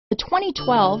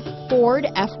2012 Ford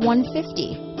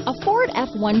F-150. A Ford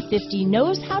F-150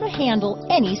 knows how to handle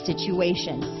any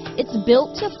situation. It's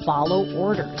built to follow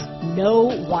orders,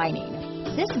 no whining.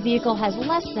 This vehicle has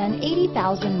less than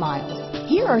 80,000 miles.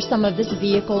 Here are some of this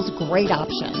vehicle's great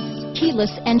options: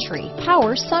 keyless entry,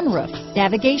 power sunroof,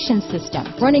 navigation system,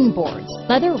 running boards,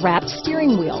 leather-wrapped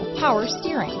steering wheel, power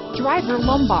steering, driver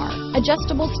lumbar,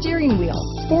 adjustable steering wheel,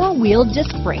 four-wheel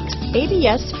disc brakes,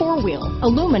 ABS four-wheel,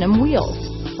 aluminum wheels,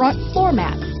 front floor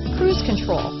mats, cruise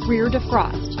control, rear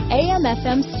defrost,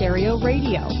 AM/FM stereo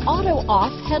radio,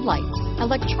 auto-off headlights,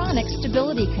 electronic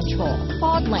stability control,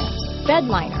 fog lamps, bed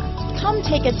liner. Come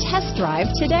take a test drive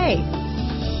today.